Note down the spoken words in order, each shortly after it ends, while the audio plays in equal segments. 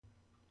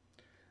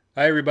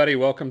Hi, everybody.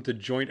 Welcome to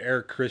Joint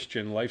Air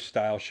Christian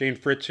Lifestyle. Shane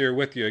Fritz here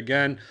with you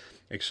again.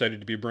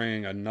 Excited to be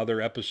bringing another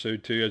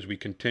episode to you as we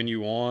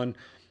continue on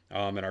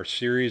in our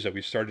series that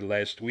we started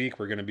last week.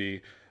 We're going to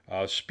be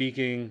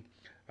speaking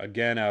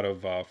again out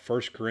of 1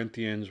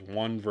 Corinthians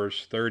 1,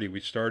 verse 30. We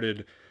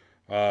started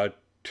uh,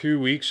 2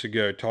 weeks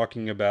ago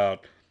talking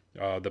about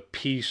the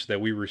peace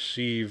that we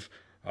receive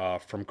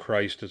from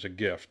Christ as a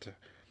gift.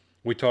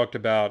 We talked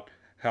about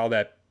how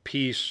that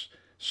peace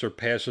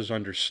surpasses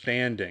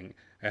understanding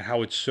and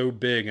how it's so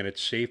big and it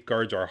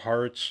safeguards our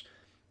hearts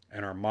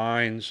and our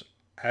minds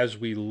as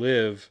we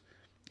live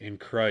in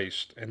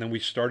Christ. And then we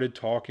started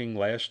talking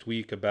last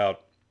week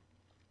about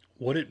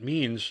what it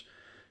means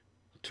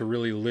to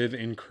really live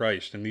in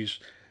Christ. And these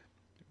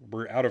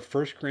we're out of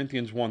 1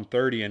 Corinthians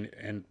 1:30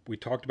 and we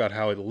talked about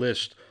how it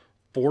lists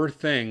four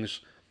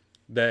things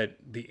that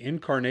the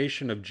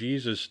incarnation of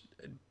Jesus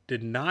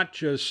did not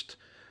just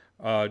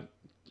uh,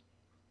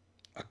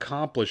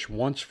 accomplish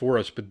once for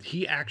us, but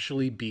he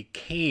actually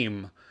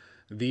became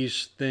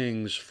these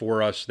things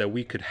for us that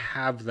we could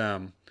have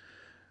them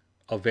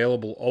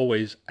available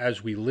always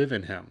as we live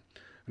in him.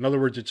 In other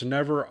words, it's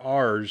never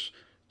ours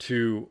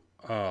to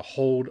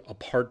hold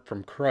apart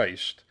from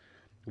Christ.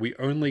 We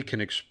only can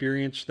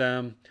experience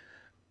them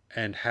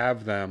and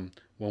have them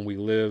when we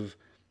live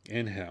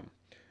in him.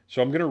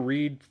 So I'm going to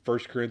read 1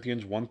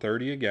 Corinthians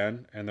 1:30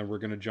 again, and then we're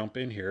going to jump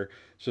in here.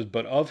 It says,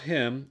 "But of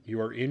him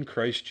you are in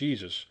Christ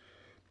Jesus,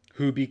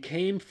 who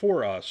became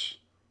for us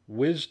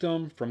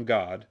wisdom from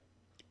God,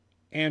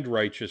 and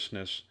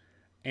righteousness,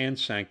 and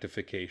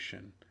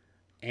sanctification,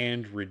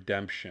 and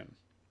redemption."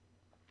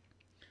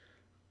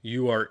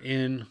 You are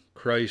in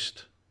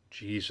Christ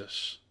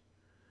Jesus.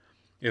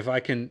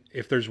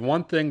 If there's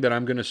one thing that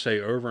I'm going to say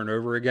over and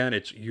over again,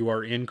 it's you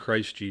are in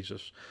Christ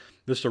Jesus.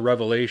 This is a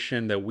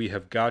revelation that we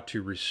have got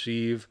to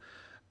receive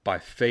by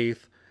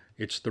faith.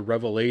 It's the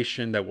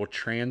revelation that will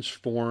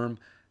transform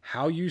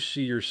how you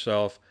see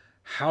yourself,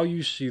 how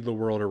you see the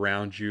world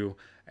around you,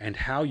 and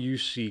how you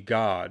see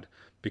God,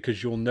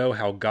 because you'll know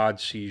how God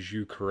sees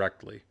you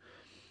correctly.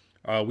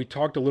 We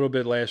talked a little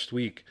bit last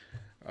week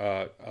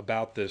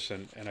about this,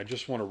 and I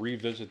just want to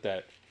revisit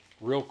that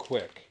real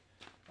quick.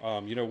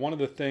 One of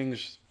the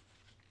things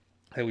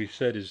that we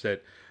said is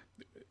that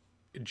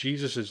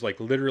Jesus is like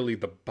literally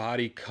the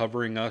body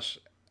covering us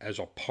as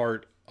a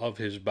part of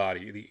his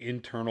body, the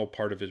internal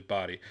part of his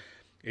body.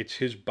 It's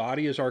his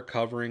body as our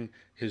covering,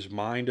 his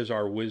mind as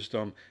our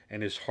wisdom,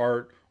 and his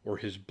heart or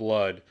his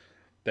blood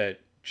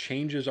that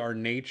changes our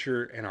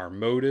nature and our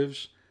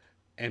motives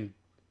and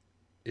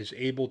is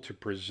able to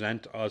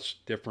present us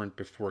different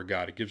before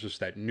God. It gives us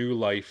that new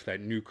life,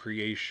 that new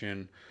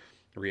creation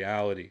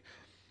reality.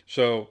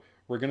 So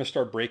we're going to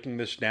start breaking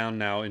this down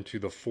now into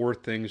the four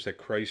things that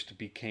Christ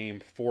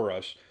became for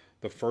us.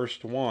 The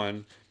first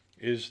one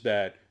is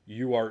that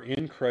you are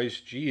in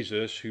Christ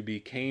Jesus, who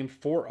became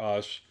for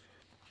us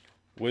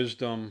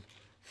wisdom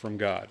from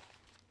God.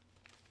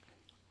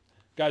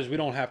 Guys, we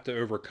don't have to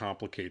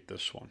overcomplicate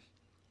this one.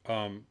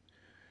 Um,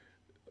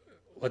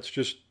 let's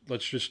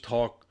just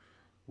talk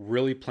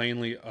really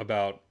plainly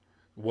about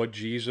what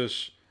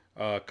Jesus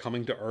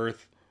coming to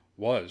earth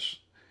was.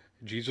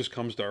 Jesus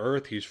comes to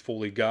earth. He's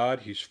fully God.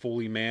 He's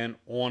fully man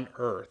on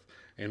earth.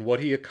 And what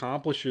he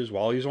accomplishes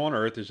while he's on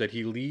earth is that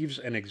he leaves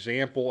an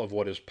example of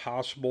what is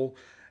possible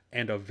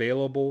and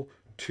available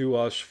to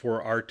us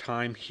for our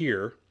time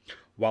here,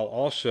 while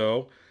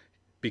also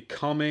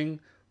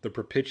becoming the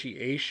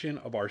propitiation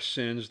of our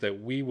sins,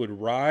 that we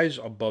would rise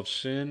above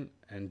sin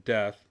and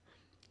death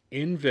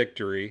in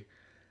victory.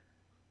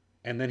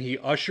 And then he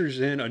ushers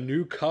in a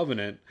new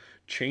covenant,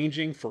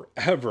 changing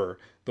forever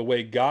the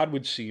way God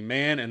would see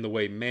man and the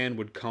way man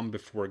would come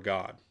before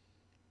God.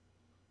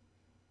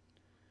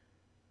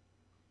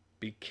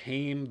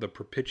 Became the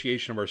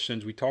propitiation of our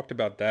sins. We talked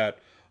about that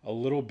a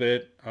little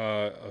bit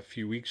a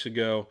few weeks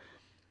ago.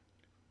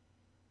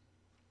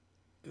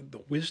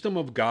 The wisdom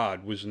of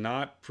God was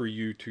not for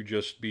you to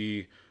just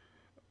be,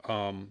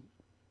 um,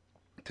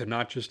 to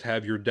not just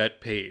have your debt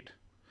paid.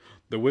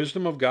 The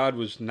wisdom of God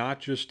was not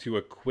just to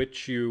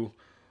acquit you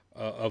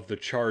of the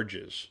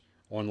charges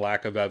on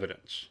lack of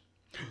evidence.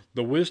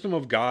 The wisdom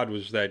of God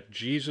was that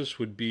Jesus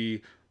would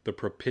be the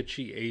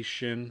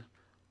propitiation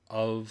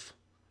of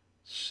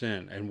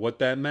sin. And what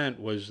that meant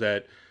was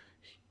that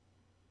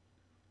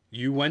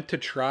you went to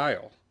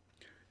trial.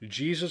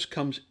 Jesus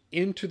comes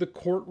into the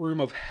courtroom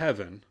of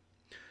heaven,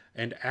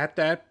 and at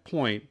that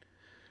point,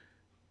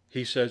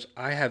 he says,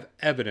 I have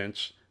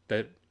evidence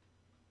that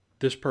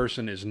this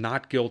person is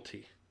not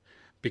guilty,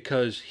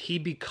 because he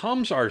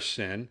becomes our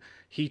sin.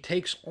 He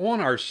takes on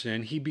our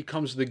sin. He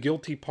becomes the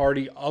guilty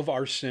party of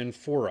our sin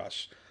for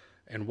us.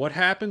 And what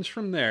happens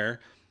from there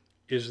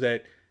is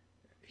that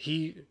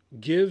he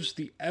gives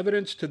the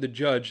evidence to the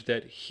judge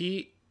that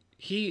he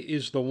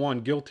is the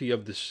one guilty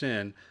of the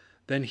sin.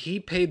 Then he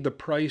paid the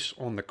price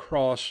on the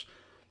cross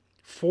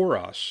for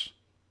us.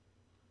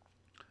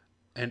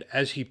 And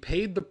as he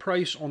paid the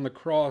price on the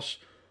cross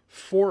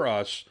for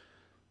us,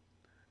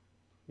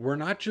 we're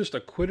not just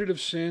acquitted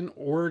of sin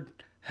or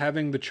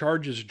having the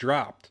charges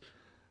dropped,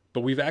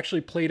 But we've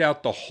actually played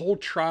out the whole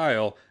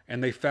trial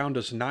and they found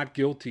us not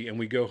guilty and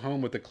we go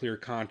home with a clear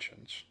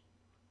conscience.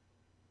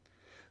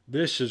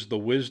 This is the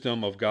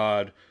wisdom of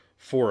God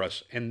for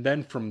us. And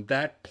then from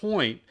that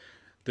point,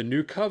 the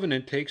new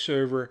covenant takes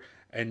over,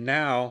 and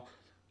now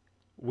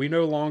we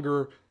no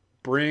longer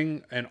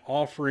bring an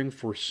offering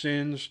for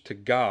sins to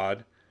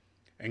God,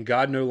 and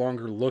God no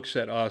longer looks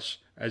at us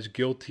as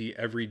guilty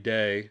every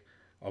day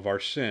of our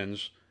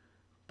sins,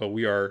 but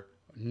we are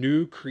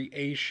new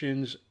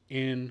creations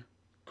in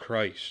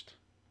Christ.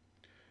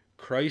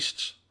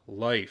 Christ's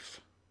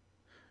life,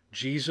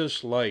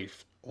 Jesus'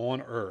 life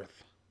on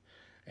earth,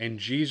 and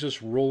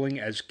Jesus ruling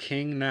as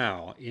king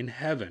now in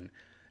heaven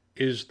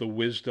is the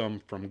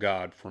wisdom from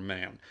God for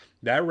man.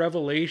 That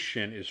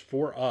revelation is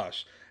for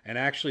us. And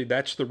actually,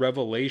 that's the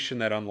revelation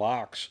that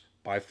unlocks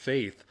by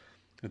faith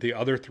the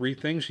other three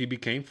things he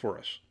became for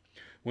us.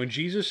 When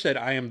Jesus said,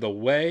 I am the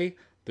way,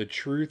 the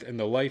truth, and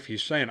the life,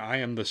 he's saying, I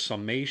am the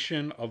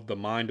summation of the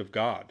mind of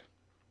God.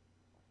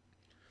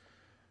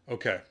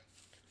 Okay,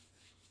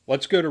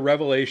 let's go to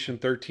Revelation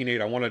 13:8.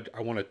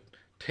 I want to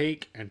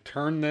take and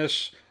turn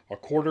this a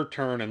quarter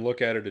turn and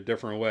look at it a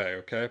different way,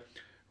 okay?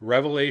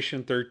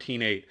 Revelation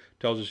 13:8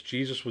 tells us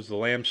Jesus was the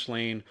lamb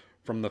slain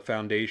from the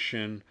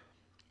foundation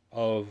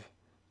of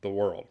the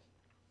world.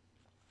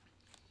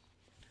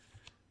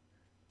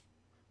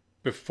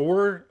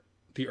 Before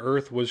the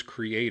earth was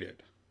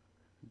created,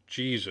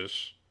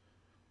 Jesus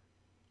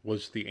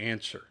was the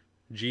answer.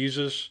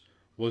 Jesus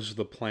was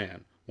the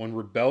plan. When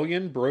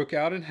rebellion broke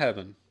out in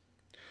heaven,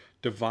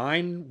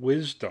 divine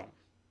wisdom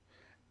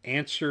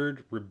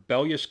answered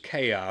rebellious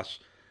chaos,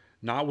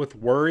 not with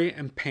worry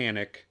and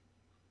panic,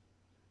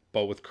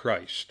 but with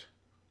Christ.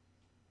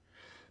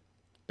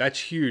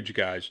 That's huge,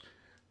 guys,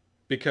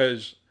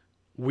 because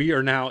we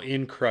are now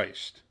in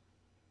Christ.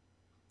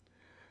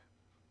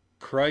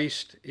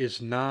 Christ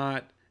is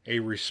not a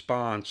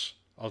response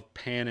of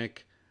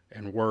panic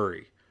and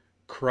worry.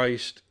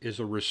 Christ is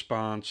a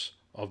response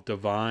of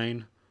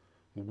divine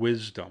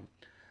wisdom.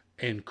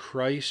 And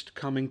Christ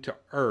coming to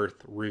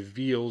earth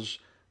reveals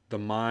the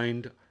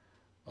mind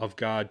of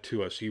God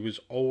to us. He was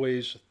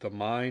always the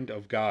mind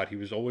of God. He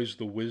was always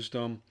the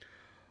wisdom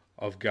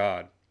of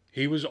God.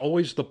 He was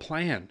always the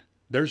plan.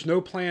 There's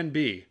no plan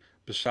B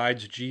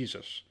besides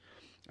Jesus.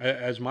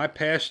 As my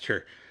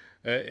pastor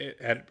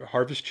at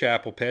Harvest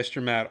Chapel,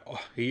 Pastor Matt,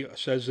 he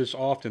says this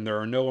often, there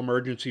are no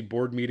emergency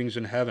board meetings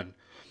in heaven.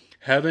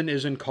 Heaven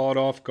isn't caught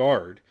off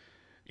guard,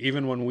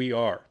 even when we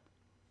are.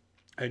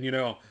 And you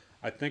know,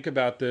 I think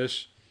about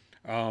this.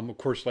 Of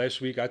course,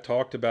 last week I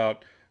talked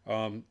about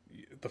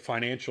the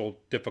financial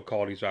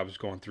difficulties I was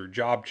going through,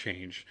 job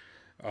change.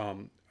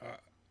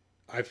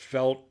 I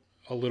felt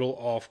a little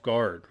off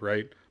guard,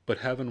 right? But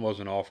heaven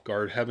wasn't off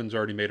guard. Heaven's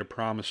already made a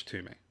promise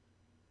to me.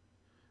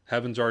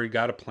 Heaven's already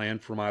got a plan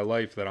for my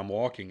life that I'm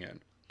walking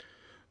in.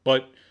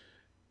 But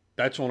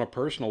that's on a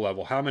personal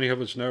level. How many of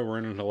us know we're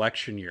in an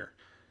election year?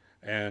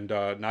 And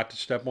not to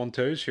step on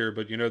toes here,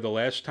 but you know, the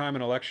last time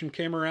an election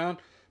came around,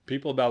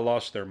 people about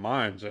lost their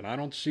minds. And I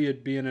don't see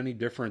it being any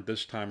different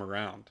this time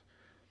around.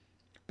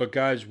 But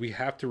guys, we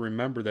have to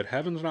remember that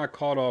heaven's not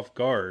caught off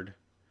guard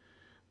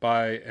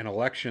by an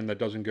election that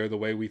doesn't go the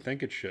way we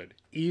think it should.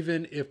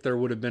 Even if there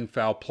would have been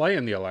foul play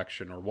in the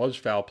election or was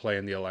foul play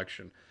in the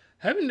election,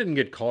 heaven didn't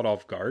get caught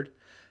off guard.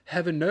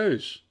 Heaven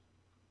knows.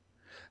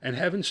 And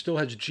heaven still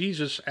has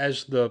Jesus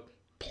as the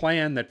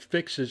plan that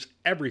fixes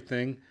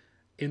everything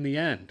in the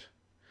end.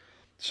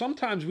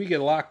 Sometimes we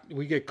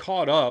get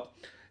caught up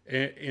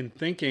in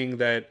thinking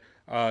that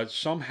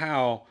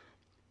somehow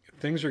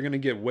things are going to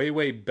get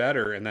way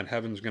better, and then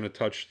heaven's going to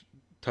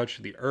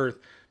touch the earth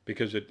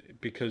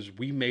because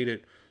we made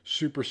it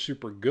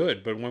super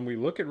good. But when we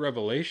look at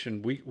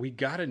Revelation, we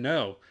got to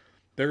know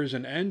there is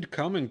an end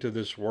coming to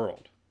this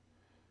world.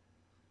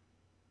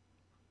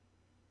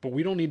 But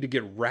we don't need to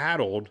get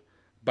rattled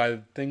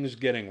by things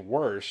getting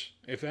worse.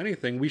 If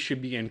anything, we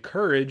should be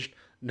encouraged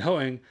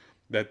knowing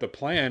that the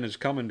plan is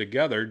coming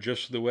together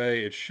just the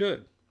way it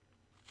should.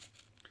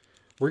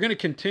 We're going to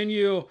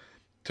continue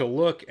to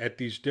look at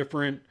these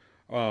different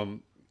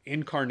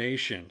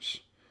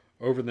incarnations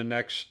over the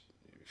next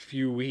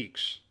few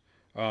weeks.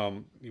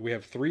 We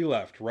have 3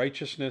 left: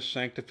 righteousness,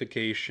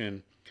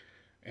 sanctification,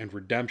 and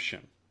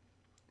redemption.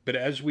 But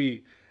as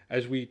we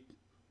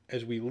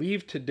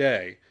leave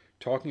today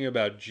talking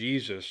about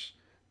Jesus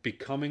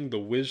becoming the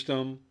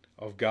wisdom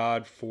of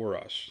God for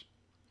us,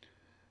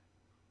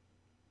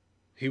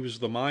 he was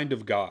the mind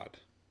of God.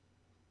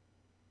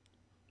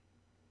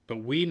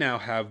 But we now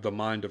have the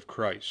mind of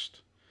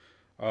Christ.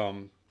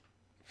 1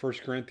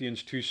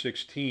 Corinthians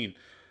 2:16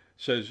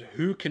 says,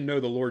 who can know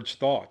the Lord's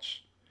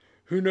thoughts?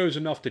 Who knows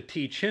enough to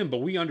teach him?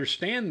 But we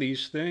understand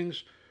these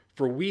things,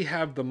 for we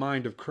have the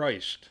mind of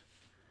Christ.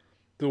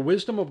 The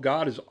wisdom of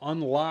God is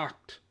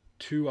unlocked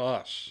to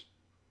us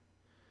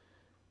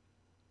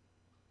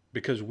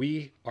because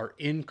we are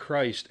in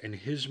Christ and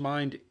his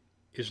mind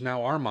is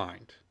now our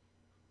mind.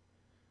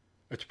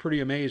 It's pretty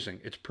amazing.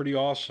 It's pretty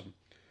awesome.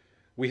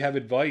 We have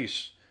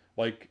advice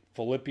like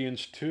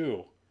Philippians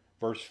 2,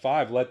 Verse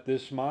 5, let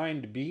this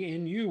mind be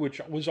in you, which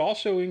was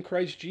also in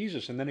Christ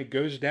Jesus. And then it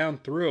goes down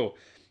through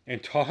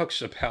and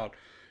talks about,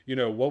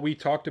 what we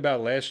talked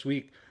about last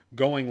week,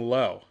 going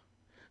low,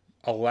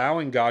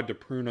 allowing God to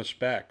prune us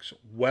back,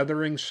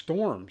 weathering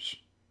storms,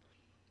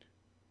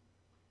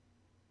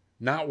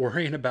 not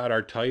worrying about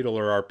our title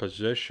or our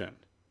position,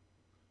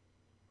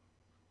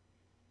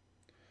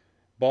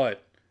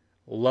 but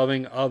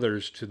loving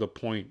others to the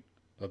point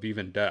of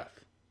even death.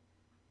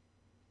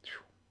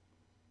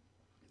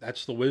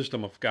 That's the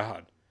wisdom of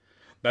God.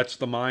 That's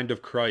the mind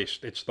of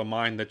Christ. It's the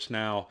mind that's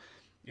now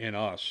in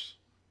us.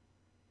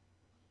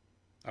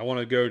 I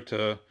want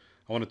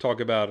to talk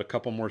about a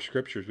couple more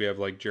scriptures. We have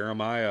like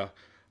Jeremiah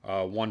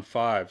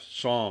 1:5,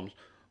 Psalms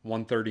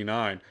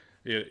 139.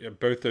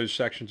 Both those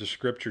sections of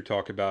scripture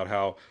talk about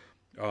how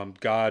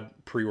God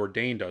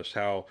preordained us,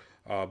 how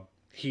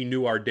he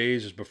knew our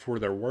days as before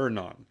there were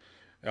none.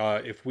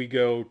 If we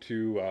go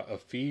to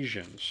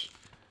Ephesians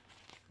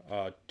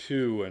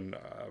 2 and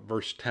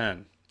verse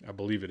 10, I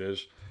believe it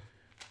is,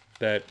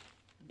 that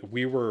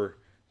we were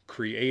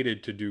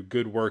created to do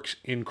good works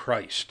in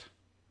Christ.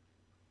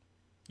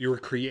 You were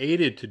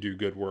created to do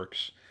good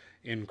works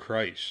in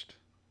Christ.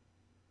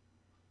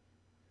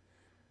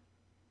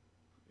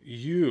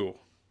 You,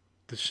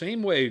 the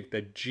same way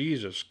that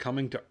Jesus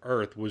coming to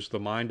earth was the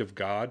mind of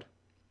God,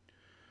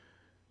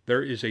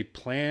 there is a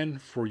plan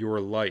for your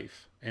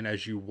life. And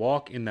as you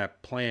walk in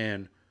that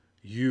plan,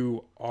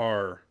 you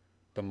are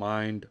the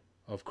mind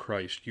of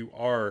Christ. You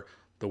are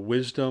the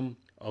wisdom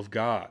of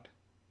God.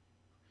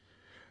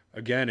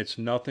 Again, it's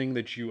nothing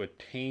that you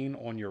attain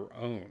on your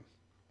own.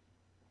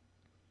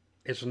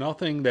 It's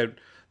nothing that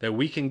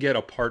we can get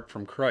apart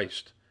from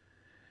Christ.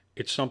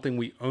 It's something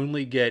we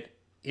only get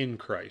in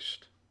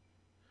Christ.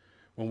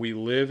 When we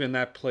live in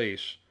that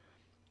place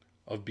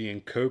of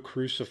being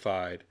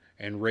co-crucified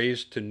and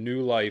raised to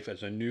new life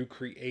as a new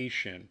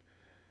creation,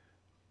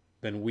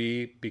 then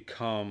we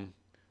become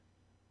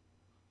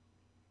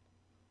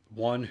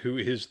one who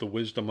is the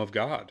wisdom of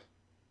God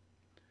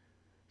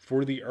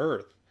for the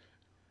earth.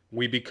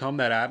 We become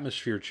that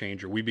atmosphere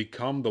changer. We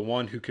become the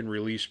one who can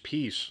release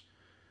peace.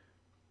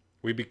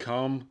 We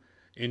become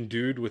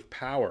endued with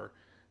power.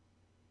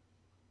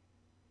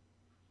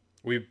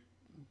 We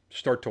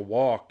start to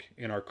walk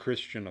in our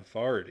Christian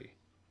authority.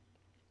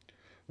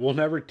 We'll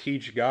never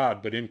teach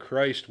God, but in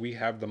Christ we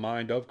have the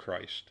mind of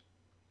Christ.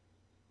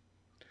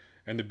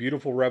 And the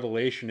beautiful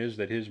revelation is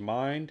that his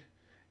mind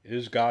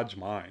is God's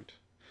mind.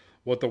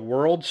 What the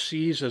world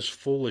sees as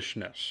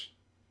foolishness,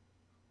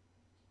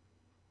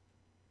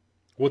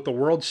 what the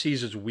world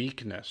sees as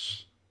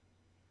weakness,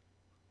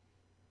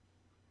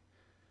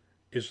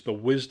 is the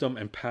wisdom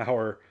and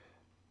power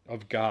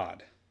of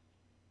God.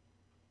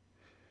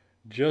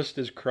 Just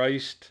as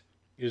Christ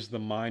is the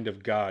mind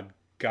of God,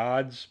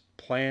 God's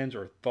plans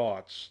or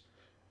thoughts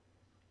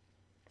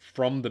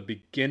from the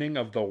beginning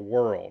of the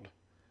world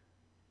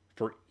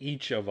for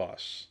each of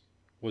us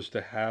was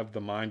to have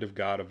the mind of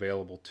God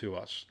available to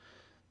us.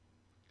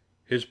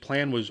 His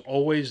plan was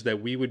always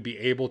that we would be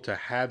able to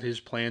have his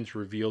plans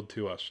revealed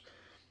to us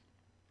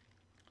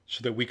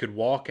so that we could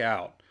walk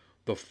out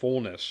the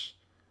fullness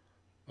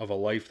of a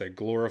life that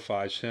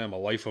glorifies him, a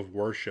life of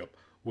worship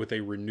with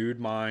a renewed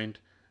mind,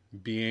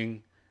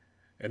 being,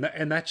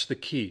 and that's the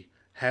key,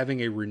 having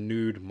a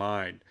renewed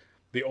mind.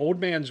 The old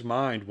man's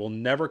mind will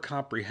never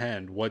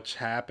comprehend what's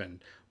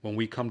happened when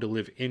we come to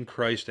live in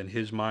Christ and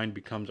his mind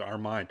becomes our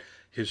mind.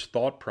 His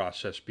thought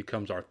process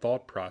becomes our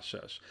thought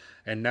process.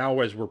 And now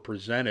as we're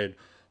presented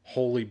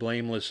holy,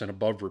 blameless, and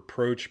above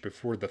reproach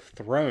before the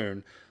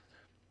throne,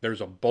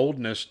 there's a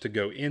boldness to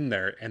go in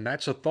there. And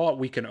that's a thought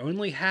we can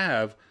only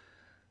have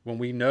when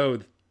we know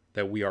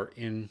that we are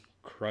in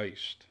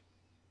Christ.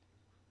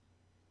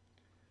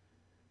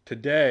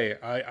 Today,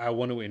 I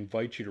want to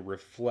invite you to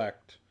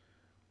reflect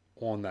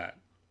on that.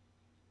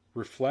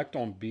 Reflect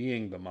on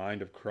being the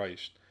mind of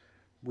Christ.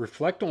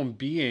 Reflect on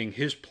being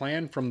his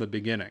plan from the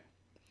beginning.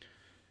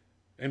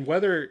 And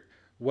whether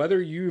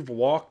you've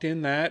walked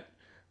in that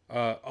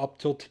up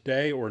till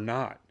today or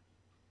not,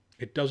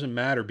 it doesn't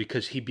matter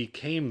because he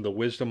became the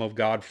wisdom of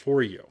God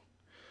for you.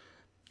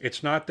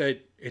 It's not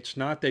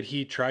that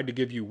he tried to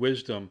give you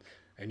wisdom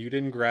and you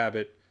didn't grab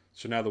it,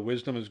 so now the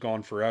wisdom is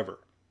gone forever.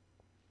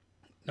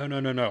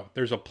 No.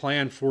 There's a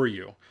plan for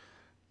you.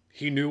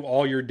 He knew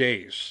all your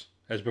days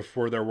as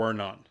before there were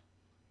none.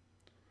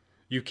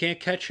 You can't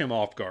catch him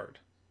off guard.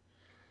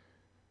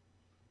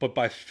 But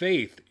by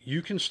faith,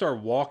 you can start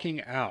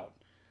walking out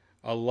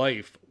a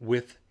life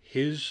with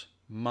his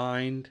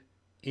mind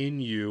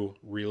in you,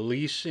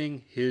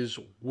 releasing his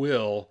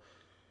will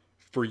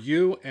for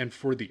you and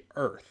for the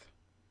earth.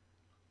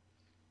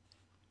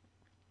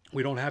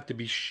 We don't have to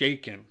be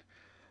shaken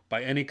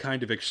by any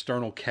kind of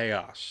external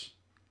chaos.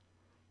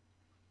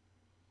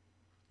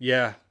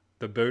 Yeah,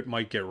 the boat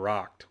might get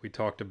rocked. We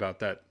talked about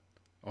that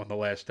on the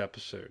last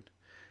episode.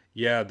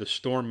 Yeah, the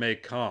storm may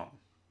come.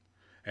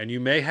 And you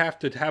may have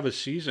to have a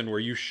season where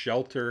you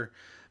shelter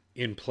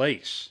in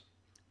place.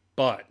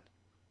 But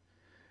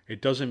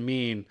it doesn't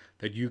mean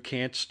that you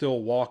can't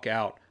still walk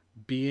out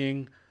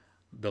being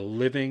the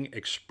living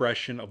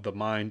expression of the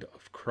mind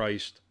of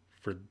Christ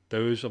for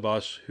those of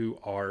us who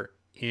are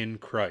in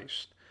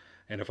Christ.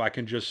 And if I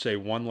can just say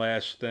one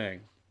last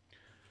thing,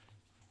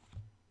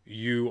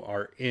 you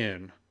are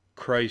in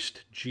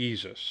Christ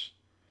Jesus,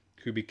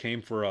 who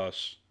became for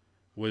us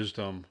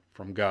wisdom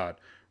from God.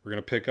 We're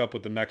going to pick up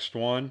with the next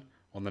one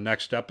on the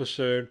next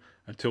episode.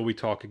 Until we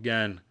talk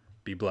again,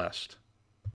 be blessed.